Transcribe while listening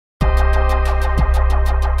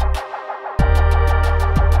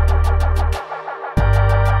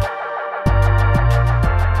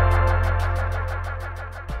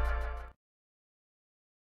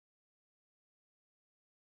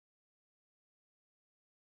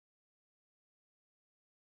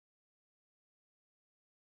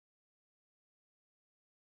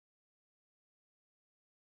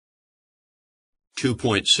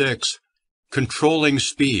2.6. Controlling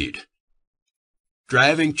speed.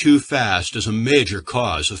 Driving too fast is a major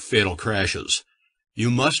cause of fatal crashes.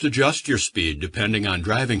 You must adjust your speed depending on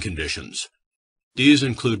driving conditions. These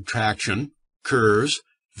include traction, curves,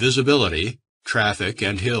 visibility, traffic,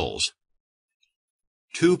 and hills.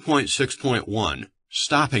 2.6.1.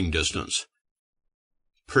 Stopping distance.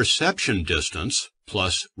 Perception distance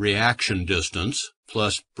plus reaction distance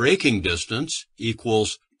plus braking distance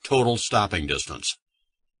equals total stopping distance.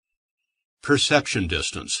 Perception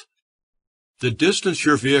distance. The distance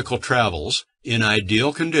your vehicle travels, in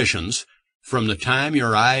ideal conditions, from the time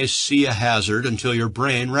your eyes see a hazard until your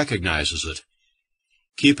brain recognizes it.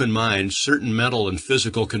 Keep in mind, certain mental and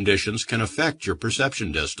physical conditions can affect your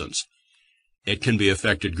perception distance. It can be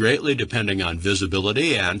affected greatly depending on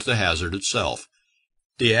visibility and the hazard itself.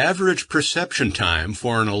 The average perception time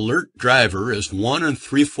for an alert driver is 1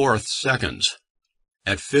 3/4 seconds.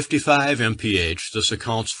 At 55 mph, this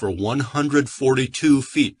accounts for 142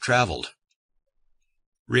 feet traveled.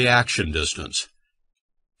 Reaction distance.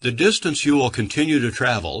 The distance you will continue to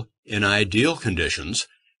travel, in ideal conditions,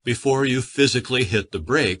 before you physically hit the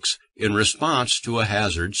brakes in response to a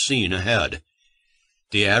hazard seen ahead.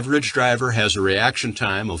 The average driver has a reaction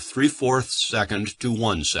time of 3/4 second to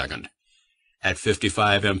 1 second. At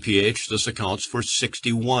 55 mph, this accounts for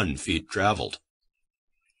 61 feet traveled.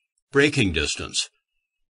 Braking distance.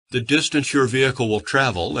 The distance your vehicle will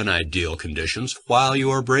travel in ideal conditions while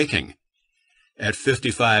you are braking. At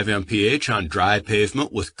 55 mph on dry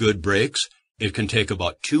pavement with good brakes, it can take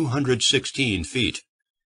about 216 feet.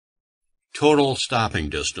 Total stopping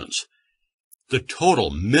distance. The total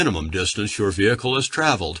minimum distance your vehicle has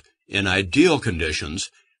traveled in ideal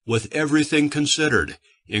conditions with everything considered,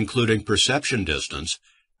 including perception distance,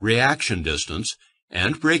 reaction distance,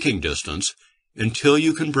 and braking distance, until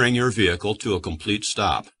you can bring your vehicle to a complete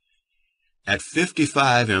stop. At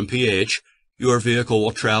 55 mph, your vehicle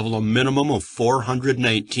will travel a minimum of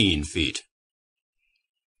 419 feet.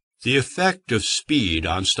 The effect of speed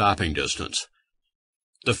on stopping distance.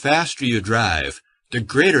 The faster you drive, the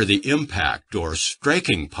greater the impact or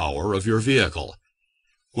striking power of your vehicle.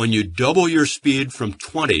 When you double your speed from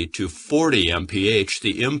 20 to 40 mph,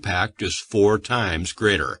 the impact is 4 times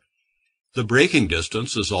greater. The braking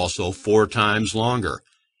distance is also 4 times longer.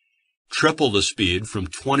 Triple the speed from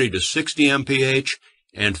 20 to 60 mph,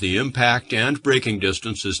 and the impact and braking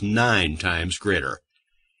distance is 9 times greater.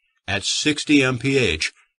 At 60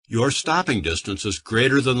 mph, your stopping distance is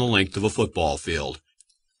greater than the length of a football field.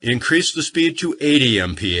 Increase the speed to 80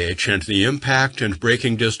 mph, and the impact and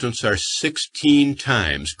braking distance are 16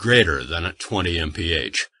 times greater than at 20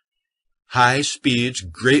 mph. High speeds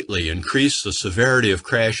greatly increase the severity of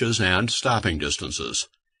crashes and stopping distances.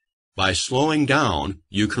 By slowing down,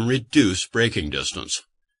 you can reduce braking distance.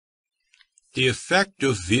 The effect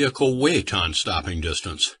of vehicle weight on stopping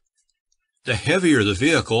distance. The heavier the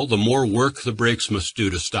vehicle, the more work the brakes must do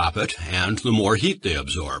to stop it, and the more heat they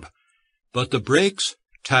absorb. But the brakes,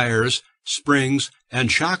 tires, springs, and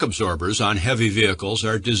shock absorbers on heavy vehicles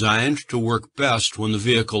are designed to work best when the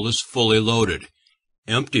vehicle is fully loaded.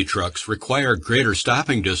 Empty trucks require greater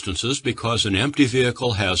stopping distances because an empty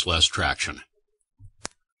vehicle has less traction.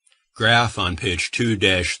 Graph on page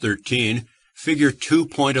 2-13, figure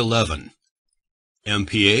 2.11.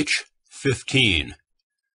 MPH, 15.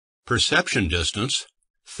 Perception distance,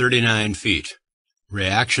 39 feet.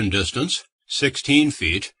 Reaction distance, 16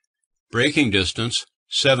 feet. Braking distance,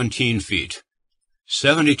 17 feet.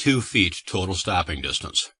 72 feet total stopping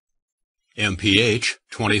distance. MPH,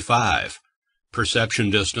 25. Perception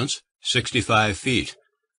distance, 65 feet.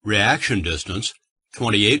 Reaction distance,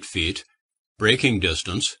 28 feet. Braking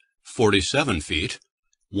distance, 47 feet.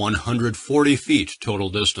 140 feet total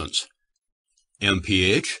distance.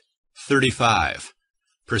 MPH, 35.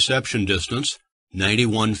 Perception distance,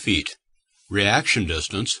 91 feet. Reaction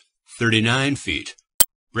distance, 39 feet.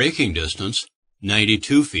 Braking distance,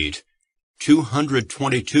 92 feet.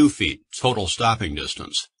 222 feet total stopping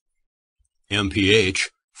distance. MPH,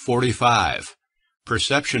 45.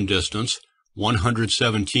 Perception distance,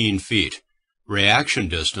 117 feet. Reaction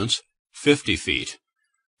distance, 50 feet.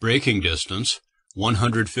 Braking distance,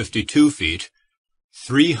 152 feet.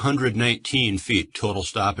 319 feet total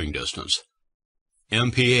stopping distance.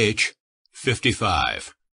 MPH,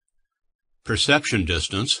 55. Perception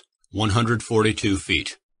distance, 142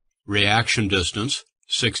 feet. Reaction distance,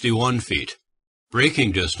 61 feet.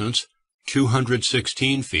 Braking distance,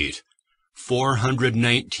 216 feet.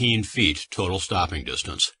 419 feet total stopping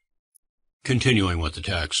distance. Continuing with the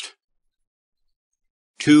text.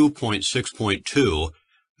 2.6.2,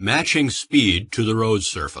 Matching speed to the road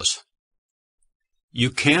surface. You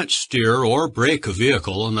can't steer or brake a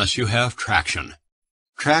vehicle unless you have traction.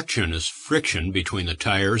 Traction is friction between the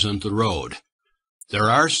tires and the road. There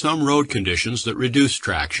are some road conditions that reduce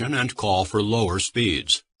traction and call for lower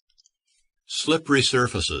speeds. Slippery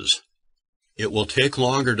surfaces. It will take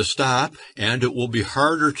longer to stop, and it will be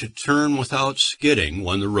harder to turn without skidding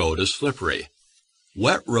when the road is slippery.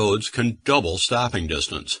 Wet roads can double stopping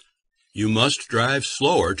distance. You must drive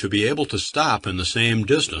slower to be able to stop in the same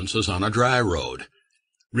distance as on a dry road.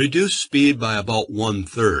 Reduce speed by about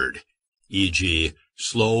 1/3, e.g.,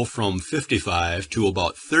 slow from 55 to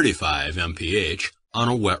about 35 mph on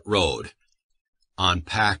a wet road. On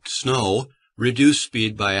packed snow, reduce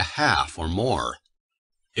speed by a half or more.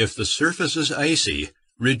 If the surface is icy,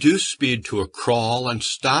 reduce speed to a crawl and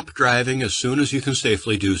stop driving as soon as you can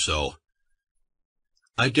safely do so.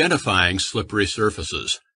 Identifying slippery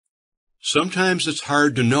surfaces. Sometimes it's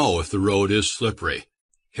hard to know if the road is slippery.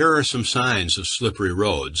 Here are some signs of slippery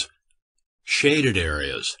roads. Shaded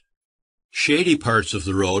areas. Shady parts of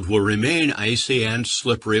the road will remain icy and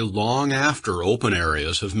slippery long after open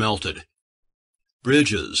areas have melted.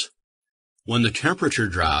 Bridges. When the temperature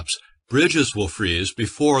drops, bridges will freeze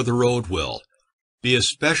before the road will. Be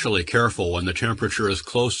especially careful when the temperature is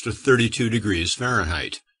close to 32 degrees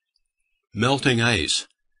Fahrenheit. Melting ice.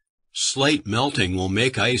 Slight melting will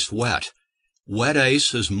make ice wet. Wet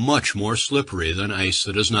ice is much more slippery than ice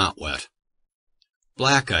that is not wet.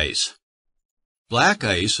 Black ice. Black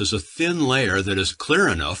ice is a thin layer that is clear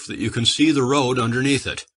enough that you can see the road underneath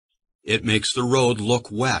it. It makes the road look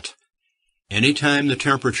wet. Anytime the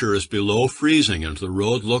temperature is below freezing and the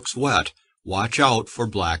road looks wet, watch out for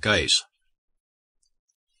black ice.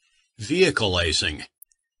 Vehicle icing.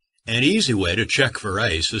 An easy way to check for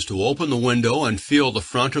ice is to open the window and feel the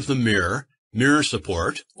front of the mirror, mirror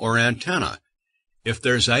support, or antenna. If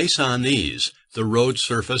there's ice on these, the road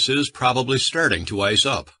surface is probably starting to ice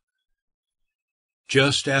up.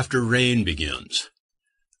 Just after rain begins.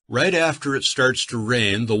 Right after it starts to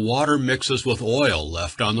rain, the water mixes with oil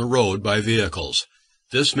left on the road by vehicles.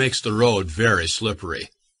 This makes the road very slippery.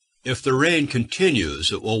 If the rain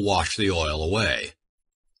continues, it will wash the oil away.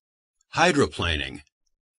 Hydroplaning.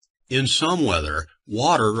 In some weather,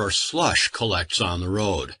 water or slush collects on the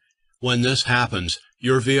road. When this happens,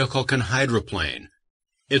 your vehicle can hydroplane.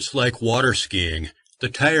 It's like water skiing. The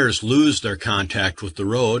tires lose their contact with the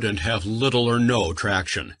road and have little or no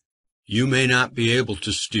traction. You may not be able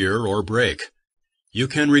to steer or brake. You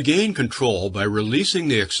can regain control by releasing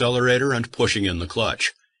the accelerator and pushing in the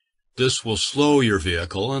clutch. This will slow your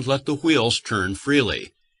vehicle and let the wheels turn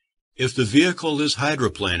freely. If the vehicle is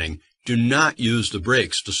hydroplaning, do not use the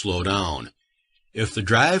brakes to slow down. If the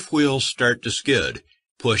drive wheels start to skid,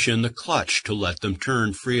 push in the clutch to let them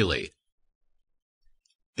turn freely.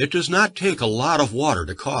 It does not take a lot of water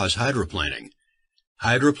to cause hydroplaning.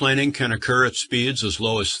 Hydroplaning can occur at speeds as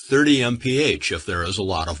low as 30 mph if there is a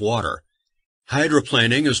lot of water.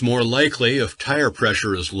 Hydroplaning is more likely if tire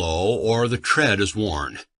pressure is low or the tread is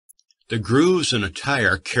worn. The grooves in a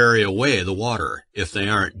tire carry away the water. If they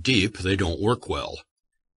aren't deep, they don't work well.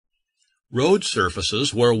 Road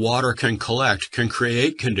surfaces where water can collect can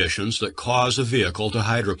create conditions that cause a vehicle to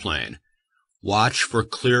hydroplane. Watch for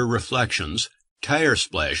clear reflections, tire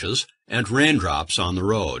splashes, and raindrops on the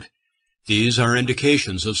road. These are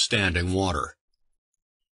indications of standing water.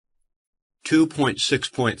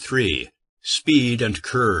 2.6.3 Speed and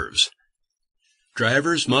curves.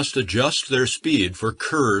 Drivers must adjust their speed for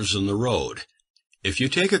curves in the road. If you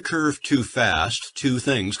take a curve too fast, two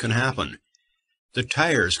things can happen. The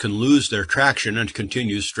tires can lose their traction and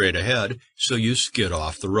continue straight ahead, so you skid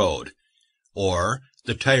off the road. Or,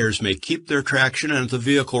 the tires may keep their traction and the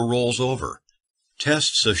vehicle rolls over.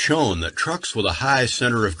 Tests have shown that trucks with a high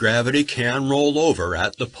center of gravity can roll over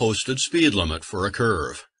at the posted speed limit for a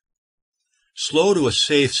curve. Slow to a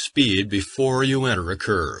safe speed before you enter a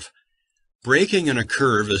curve. Braking in a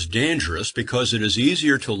curve is dangerous because it is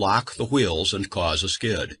easier to lock the wheels and cause a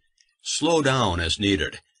skid. Slow down as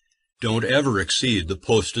needed. Don't ever exceed the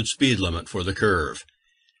posted speed limit for the curve.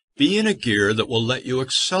 Be in a gear that will let you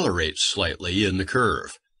accelerate slightly in the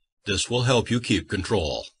curve. This will help you keep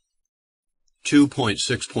control.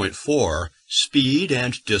 2.6.4 Speed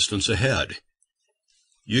and distance ahead.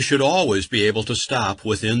 You should always be able to stop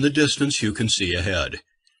within the distance you can see ahead.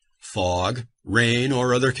 Fog, rain,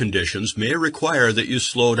 or other conditions may require that you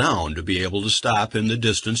slow down to be able to stop in the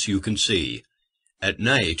distance you can see. At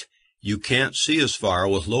night, you can't see as far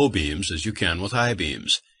with low beams as you can with high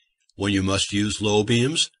beams. When you must use low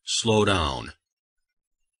beams, slow down.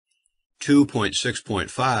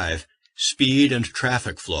 2.6.5 Speed and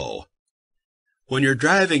traffic flow. When you're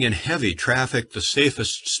driving in heavy traffic, the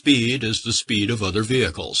safest speed is the speed of other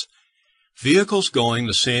vehicles. Vehicles going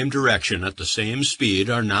the same direction at the same speed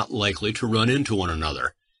are not likely to run into one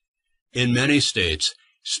another. In many states,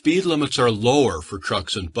 speed limits are lower for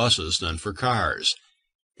trucks and buses than for cars.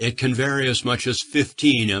 It can vary as much as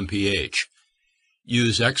 15 mph.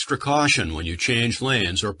 Use extra caution when you change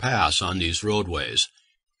lanes or pass on these roadways.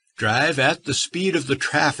 Drive at the speed of the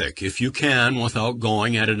traffic if you can without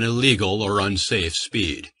going at an illegal or unsafe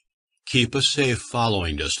speed. Keep a safe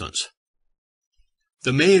following distance.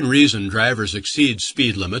 The main reason drivers exceed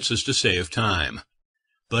speed limits is to save time.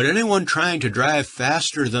 But anyone trying to drive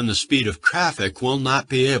faster than the speed of traffic will not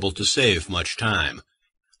be able to save much time.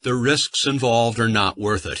 The risks involved are not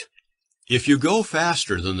worth it. If you go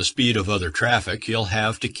faster than the speed of other traffic, you'll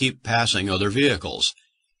have to keep passing other vehicles.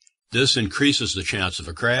 This increases the chance of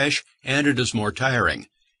a crash, and it is more tiring.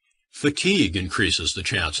 Fatigue increases the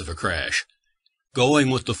chance of a crash. Going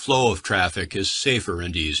with the flow of traffic is safer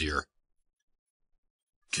and easier.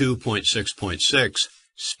 2.6.6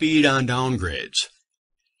 Speed on downgrades.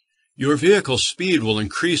 Your vehicle's speed will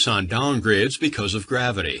increase on downgrades because of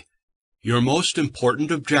gravity. Your most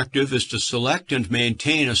important objective is to select and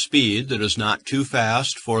maintain a speed that is not too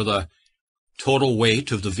fast for the total weight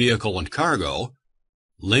of the vehicle and cargo,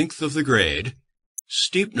 length of the grade,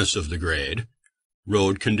 steepness of the grade,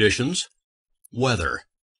 road conditions, weather.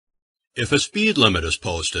 If a speed limit is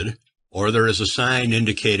posted, or there is a sign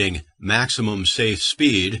indicating maximum safe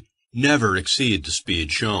speed, never exceed the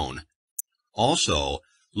speed shown. Also,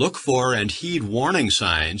 look for and heed warning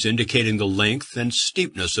signs indicating the length and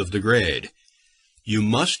steepness of the grade. You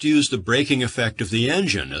must use the braking effect of the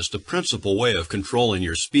engine as the principal way of controlling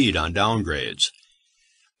your speed on downgrades.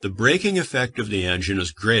 The braking effect of the engine is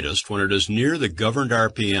greatest when it is near the governed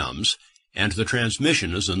RPMs and the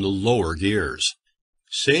transmission is in the lower gears.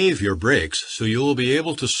 Save your brakes so you will be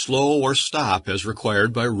able to slow or stop as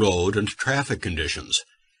required by road and traffic conditions.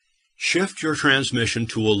 Shift your transmission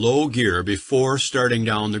to a low gear before starting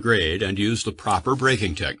down the grade and use the proper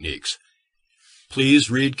braking techniques. Please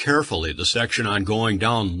read carefully the section on going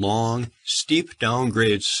down long, steep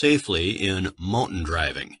downgrades safely in mountain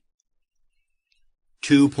driving.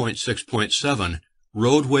 2.6.7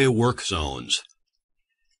 Roadway Work Zones.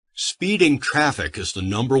 Speeding traffic is the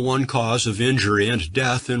 #1 cause of injury and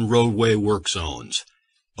death in roadway work zones.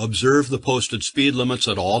 Observe the posted speed limits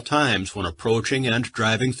at all times when approaching and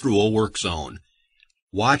driving through a work zone.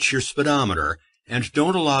 Watch your speedometer and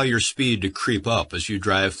don't allow your speed to creep up as you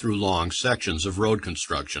drive through long sections of road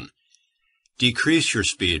construction. Decrease your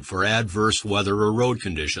speed for adverse weather or road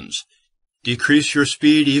conditions. Decrease your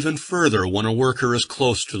speed even further when a worker is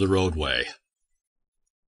close to the roadway.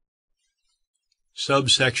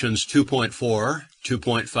 Subsections 2.4,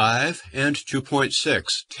 2.5, and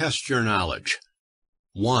 2.6 test your knowledge.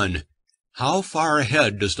 1. How far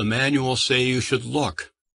ahead does the manual say you should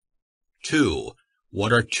look? 2.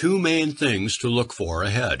 What are 2 main things to look for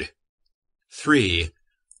ahead? 3.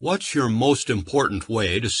 What's your most important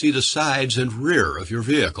way to see the sides and rear of your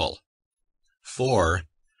vehicle? 4.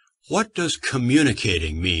 What does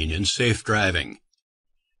communicating mean in safe driving?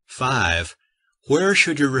 5. Where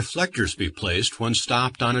should your reflectors be placed when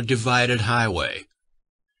stopped on a divided highway?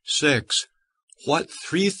 6. What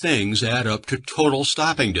 3 things add up to total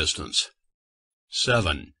stopping distance?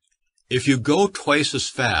 7. If you go twice as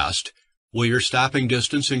fast, will your stopping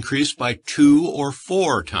distance increase by 2 or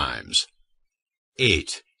 4 times?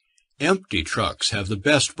 8. Empty trucks have the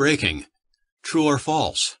best braking. True or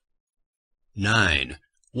false? 9.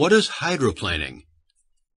 What is hydroplaning?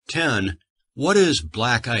 10. What is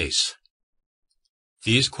black ice?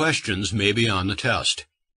 These questions may be on the test.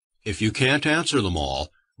 If you can't answer them all,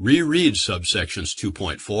 reread subsections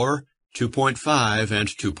 2.4, 2.5, and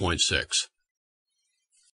 2.6.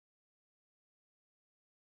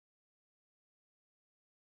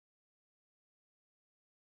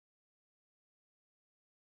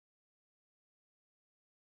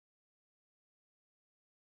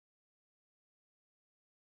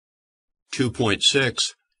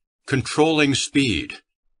 Controlling speed.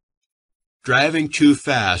 Driving too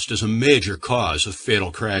fast is a major cause of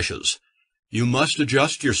fatal crashes. You must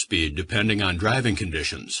adjust your speed depending on driving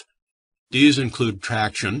conditions. These include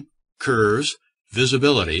traction, curves,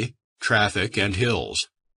 visibility, traffic, and hills.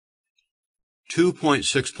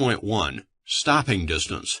 2.6.1 Stopping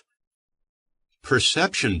distance.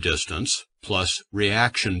 Perception distance plus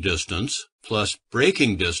reaction distance plus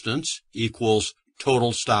braking distance equals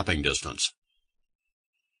total stopping distance.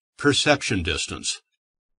 Perception distance.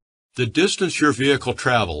 The distance your vehicle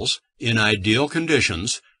travels, in ideal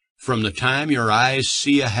conditions, from the time your eyes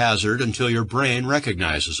see a hazard until your brain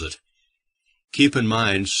recognizes it. Keep in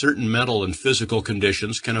mind certain mental and physical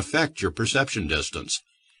conditions can affect your perception distance.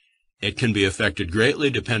 It can be affected greatly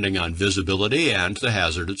depending on visibility and the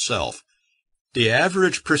hazard itself. The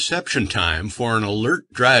average perception time for an alert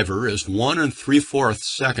driver is 1 3/4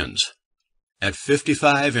 seconds. At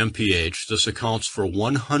 55 mph, this accounts for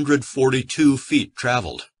 142 feet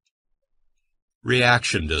traveled.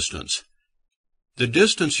 Reaction distance. The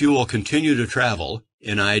distance you will continue to travel,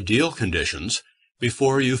 in ideal conditions,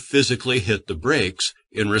 before you physically hit the brakes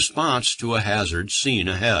in response to a hazard seen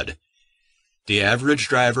ahead. The average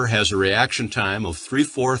driver has a reaction time of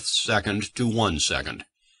 3/4 second to 1 second.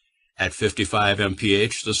 At 55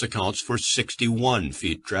 mph, this accounts for 61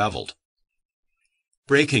 feet traveled.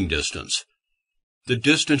 Braking distance. The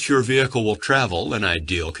distance your vehicle will travel in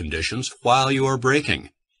ideal conditions while you are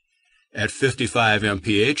braking. At 55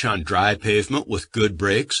 mph on dry pavement with good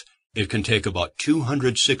brakes, it can take about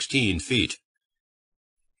 216 feet.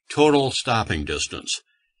 Total stopping distance.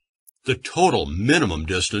 The total minimum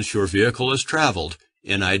distance your vehicle has traveled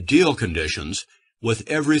in ideal conditions with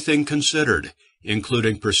everything considered,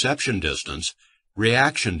 including perception distance,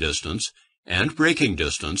 reaction distance, and braking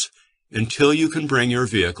distance, until you can bring your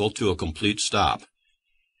vehicle to a complete stop.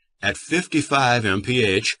 At 55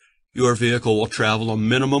 mph, your vehicle will travel a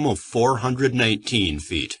minimum of 419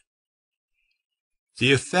 feet.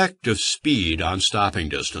 The effect of speed on stopping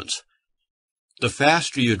distance. The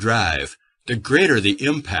faster you drive, the greater the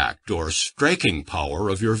impact or striking power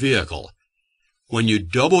of your vehicle. When you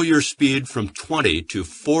double your speed from 20 to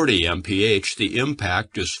 40 mph, the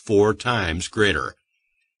impact is 4 times greater.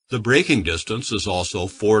 The braking distance is also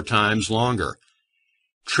 4 times longer.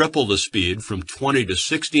 Triple the speed from 20 to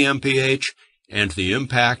 60 mph, and the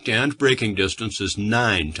impact and braking distance is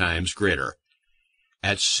 9 times greater.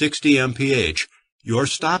 At 60 mph, your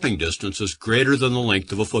stopping distance is greater than the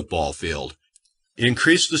length of a football field.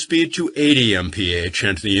 Increase the speed to 80 mph,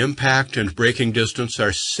 and the impact and braking distance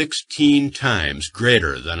are 16 times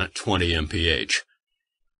greater than at 20 mph.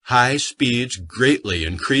 High speeds greatly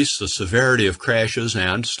increase the severity of crashes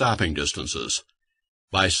and stopping distances.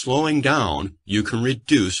 By slowing down, you can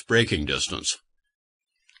reduce braking distance.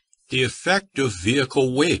 The effect of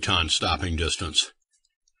vehicle weight on stopping distance.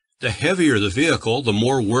 The heavier the vehicle, the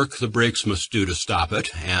more work the brakes must do to stop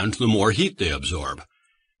it, and the more heat they absorb.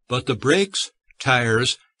 But the brakes,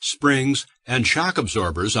 tires, springs, and shock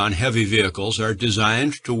absorbers on heavy vehicles are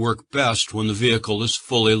designed to work best when the vehicle is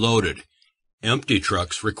fully loaded. Empty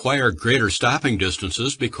trucks require greater stopping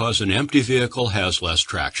distances because an empty vehicle has less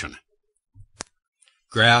traction.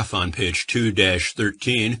 Graph on page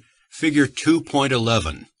 2-13, figure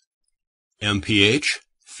 2.11. MPH,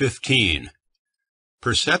 15.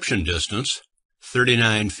 Perception distance,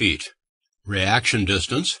 39 feet. Reaction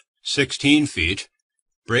distance, 16 feet.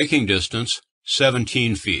 Braking distance,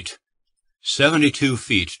 17 feet. 72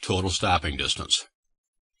 feet total stopping distance.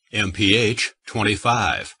 MPH,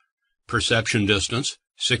 25. Perception distance,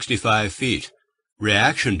 65 feet.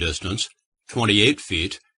 Reaction distance, 28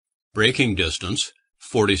 feet. Braking distance,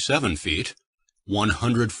 47 feet.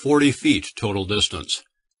 140 feet total distance.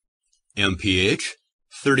 MPH,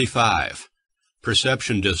 35.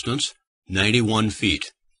 Perception distance, 91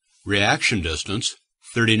 feet. Reaction distance,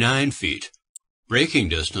 39 feet. Braking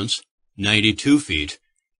distance, 92 feet.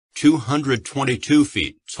 222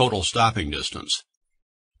 feet total stopping distance.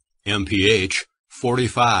 MPH,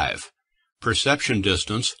 45. Perception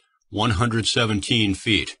distance, 117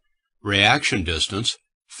 feet. Reaction distance,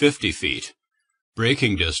 50 feet.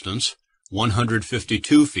 Braking distance,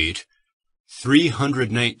 152 feet.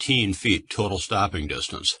 319 feet total stopping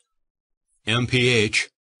distance. MPH,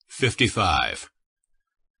 55.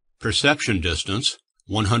 Perception distance,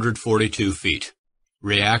 142 feet.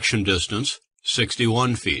 Reaction distance,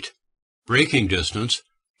 61 feet. Braking distance,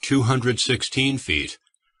 216 feet.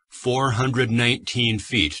 419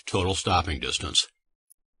 feet total stopping distance.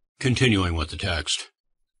 Continuing with the text.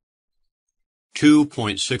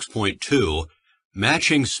 2.6.2,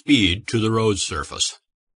 Matching speed to the road surface.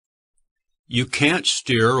 You can't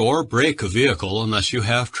steer or brake a vehicle unless you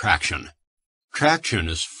have traction. Traction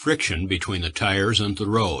is friction between the tires and the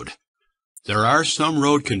road. There are some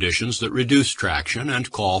road conditions that reduce traction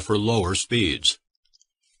and call for lower speeds.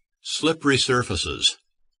 Slippery surfaces.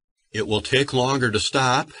 It will take longer to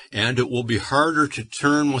stop, and it will be harder to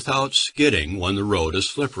turn without skidding when the road is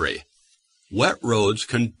slippery. Wet roads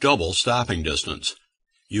can double stopping distance.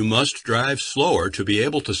 You must drive slower to be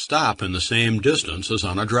able to stop in the same distance as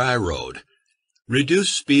on a dry road. Reduce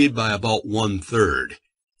speed by about 1/3,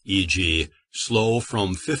 e.g., slow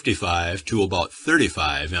from 55 to about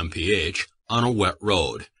 35 mph on a wet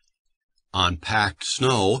road. On packed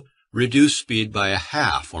snow, reduce speed by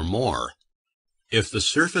 1/2 or more. If the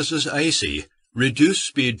surface is icy, reduce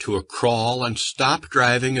speed to a crawl and stop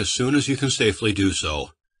driving as soon as you can safely do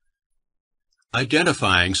so.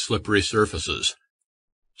 Identifying slippery surfaces.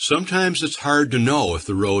 Sometimes it's hard to know if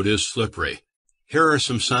the road is slippery. Here are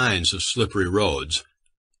some signs of slippery roads.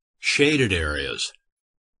 Shaded areas.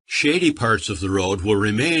 Shady parts of the road will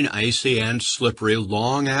remain icy and slippery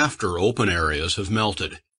long after open areas have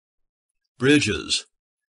melted. Bridges.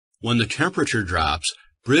 When the temperature drops,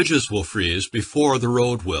 bridges will freeze before the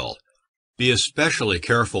road will. Be especially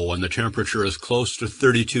careful when the temperature is close to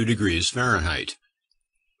 32 degrees Fahrenheit.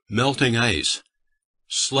 Melting ice.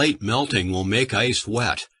 Slight melting will make ice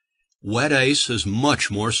wet. Wet ice is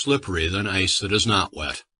much more slippery than ice that is not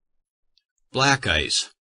wet. Black ice.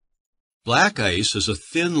 Black ice is a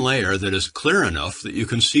thin layer that is clear enough that you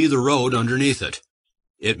can see the road underneath it.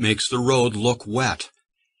 It makes the road look wet.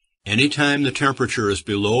 Anytime the temperature is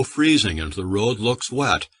below freezing and the road looks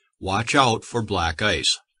wet, watch out for black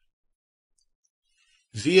ice.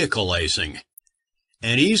 Vehicle icing.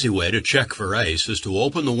 An easy way to check for ice is to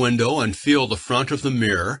open the window and feel the front of the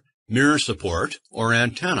mirror, mirror support, or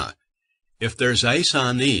antenna. If there's ice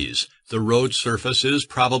on these, the road surface is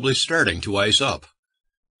probably starting to ice up.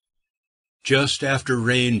 Just after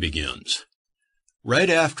rain begins. Right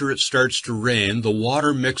after it starts to rain, the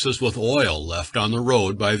water mixes with oil left on the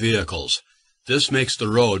road by vehicles. This makes the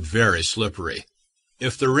road very slippery.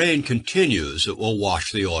 If the rain continues, it will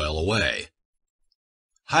wash the oil away.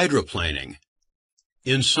 Hydroplaning.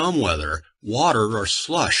 In some weather, water or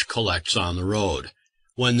slush collects on the road.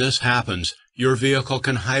 When this happens, your vehicle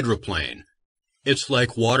can hydroplane. It's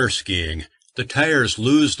like water skiing. The tires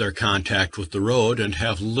lose their contact with the road and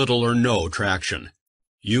have little or no traction.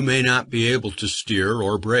 You may not be able to steer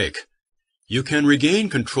or brake. You can regain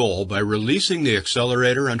control by releasing the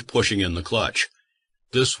accelerator and pushing in the clutch.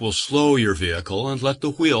 This will slow your vehicle and let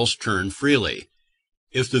the wheels turn freely.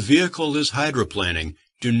 If the vehicle is hydroplaning,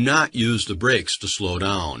 do not use the brakes to slow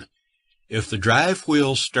down. If the drive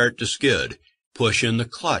wheels start to skid, push in the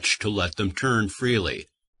clutch to let them turn freely.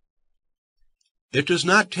 It does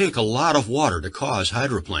not take a lot of water to cause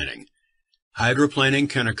hydroplaning. Hydroplaning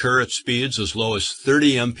can occur at speeds as low as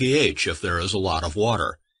 30 mph if there is a lot of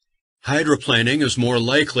water. Hydroplaning is more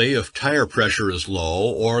likely if tire pressure is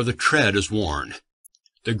low or the tread is worn.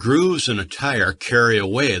 The grooves in a tire carry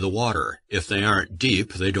away the water. If they aren't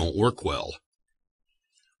deep, they don't work well.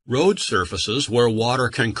 Road surfaces where water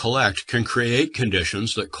can collect can create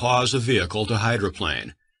conditions that cause a vehicle to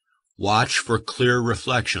hydroplane. Watch for clear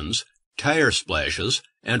reflections, tire splashes,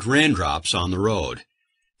 and raindrops on the road.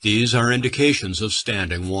 These are indications of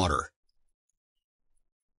standing water.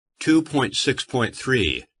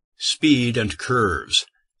 2.6.3 Speed and curves.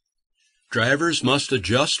 Drivers must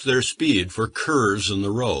adjust their speed for curves in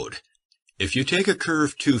the road. If you take a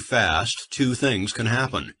curve too fast, two things can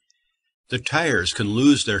happen. The tires can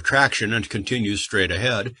lose their traction and continue straight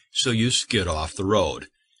ahead, so you skid off the road.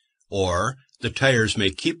 Or the tires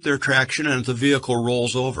may keep their traction and the vehicle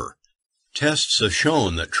rolls over. Tests have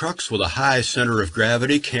shown that trucks with a high center of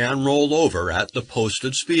gravity can roll over at the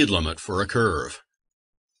posted speed limit for a curve.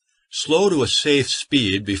 Slow to a safe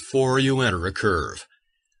speed before you enter a curve.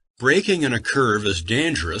 Braking in a curve is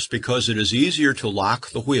dangerous because it is easier to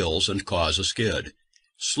lock the wheels and cause a skid.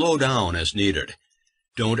 Slow down as needed.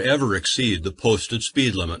 Don't ever exceed the posted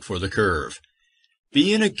speed limit for the curve.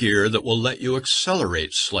 Be in a gear that will let you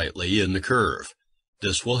accelerate slightly in the curve.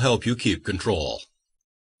 This will help you keep control.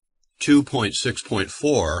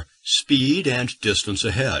 2.6.4 Speed and distance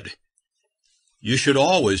ahead. You should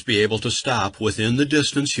always be able to stop within the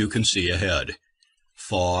distance you can see ahead.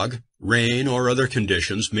 Fog, rain, or other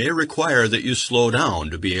conditions may require that you slow down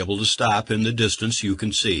to be able to stop in the distance you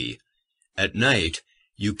can see. At night,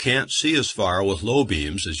 you can't see as far with low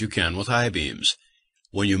beams as you can with high beams.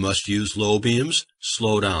 When you must use low beams,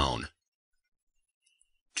 slow down.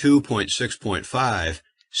 2.6.5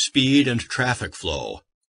 Speed and traffic flow.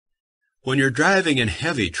 When you're driving in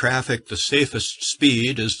heavy traffic, the safest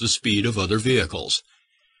speed is the speed of other vehicles.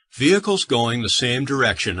 Vehicles going the same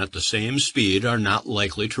direction at the same speed are not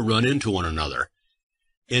likely to run into one another.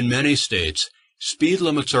 In many states, speed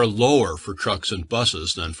limits are lower for trucks and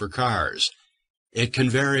buses than for cars. It can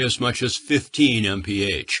vary as much as 15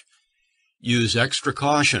 mph. Use extra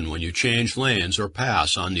caution when you change lanes or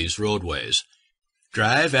pass on these roadways.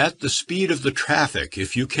 Drive at the speed of the traffic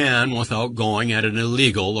if you can without going at an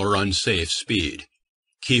illegal or unsafe speed.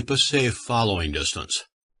 Keep a safe following distance.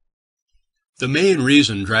 The main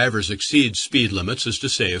reason drivers exceed speed limits is to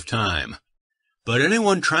save time. But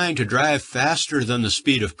anyone trying to drive faster than the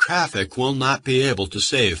speed of traffic will not be able to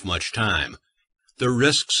save much time. The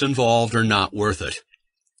risks involved are not worth it.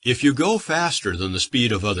 If you go faster than the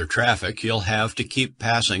speed of other traffic, you'll have to keep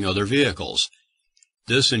passing other vehicles.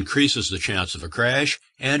 This increases the chance of a crash,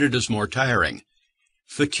 and it is more tiring.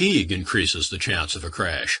 Fatigue increases the chance of a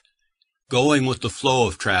crash. Going with the flow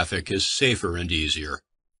of traffic is safer and easier.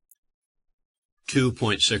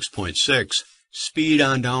 2.6.6 Speed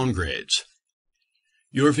on downgrades.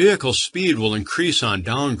 Your vehicle's speed will increase on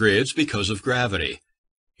downgrades because of gravity.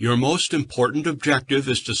 Your most important objective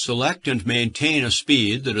is to select and maintain a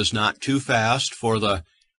speed that is not too fast for the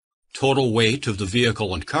total weight of the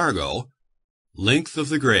vehicle and cargo, length of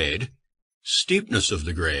the grade, steepness of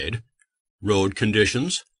the grade, road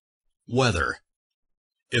conditions, weather.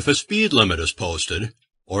 If a speed limit is posted,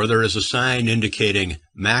 or there is a sign indicating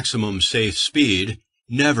maximum safe speed,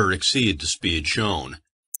 never exceed the speed shown.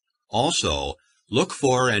 Also, look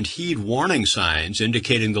for and heed warning signs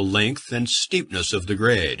indicating the length and steepness of the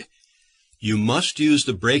grade. You must use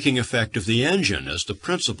the braking effect of the engine as the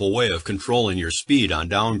principal way of controlling your speed on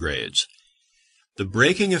downgrades. The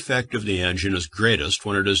braking effect of the engine is greatest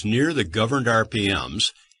when it is near the governed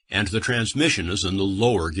RPMs and the transmission is in the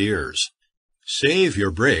lower gears. Save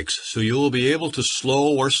your brakes so you will be able to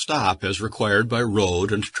slow or stop as required by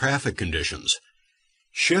road and traffic conditions.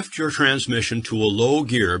 Shift your transmission to a low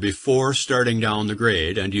gear before starting down the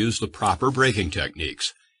grade and use the proper braking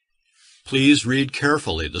techniques. Please read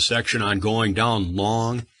carefully the section on going down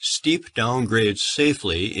long, steep downgrades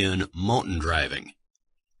safely in mountain driving.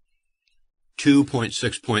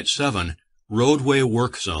 2.6.7 Roadway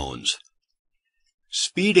Work Zones.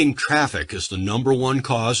 Speeding traffic is the #1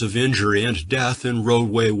 cause of injury and death in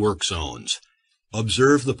roadway work zones.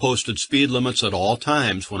 Observe the posted speed limits at all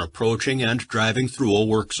times when approaching and driving through a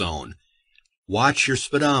work zone. Watch your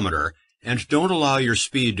speedometer and don't allow your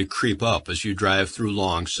speed to creep up as you drive through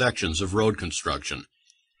long sections of road construction.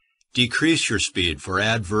 Decrease your speed for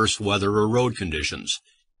adverse weather or road conditions.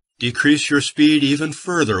 Decrease your speed even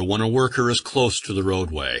further when a worker is close to the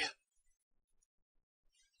roadway.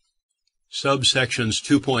 Subsections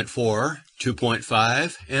 2.4,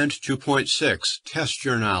 2.5, and 2.6 test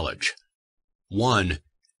your knowledge. 1.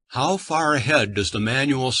 How far ahead does the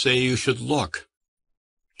manual say you should look?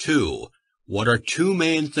 2. What are 2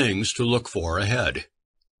 main things to look for ahead?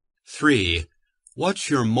 3. What's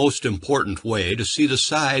your most important way to see the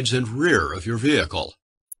sides and rear of your vehicle?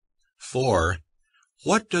 4.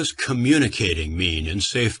 What does communicating mean in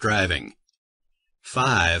safe driving?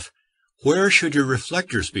 5. Where should your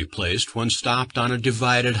reflectors be placed when stopped on a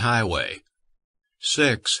divided highway?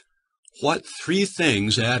 6. What 3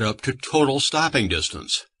 things add up to total stopping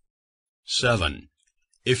distance? 7.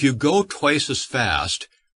 If you go twice as fast,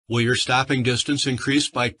 will your stopping distance increase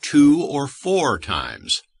by 2 or 4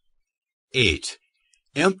 times? 8.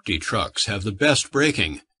 Empty trucks have the best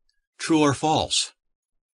braking. True or false?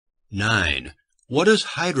 9. What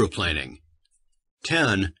is hydroplaning?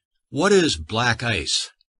 10. What is black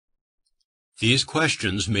ice? These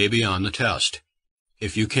questions may be on the test.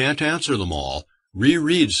 If you can't answer them all,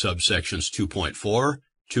 reread subsections 2.4,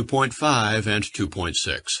 2.5, and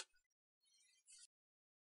 2.6.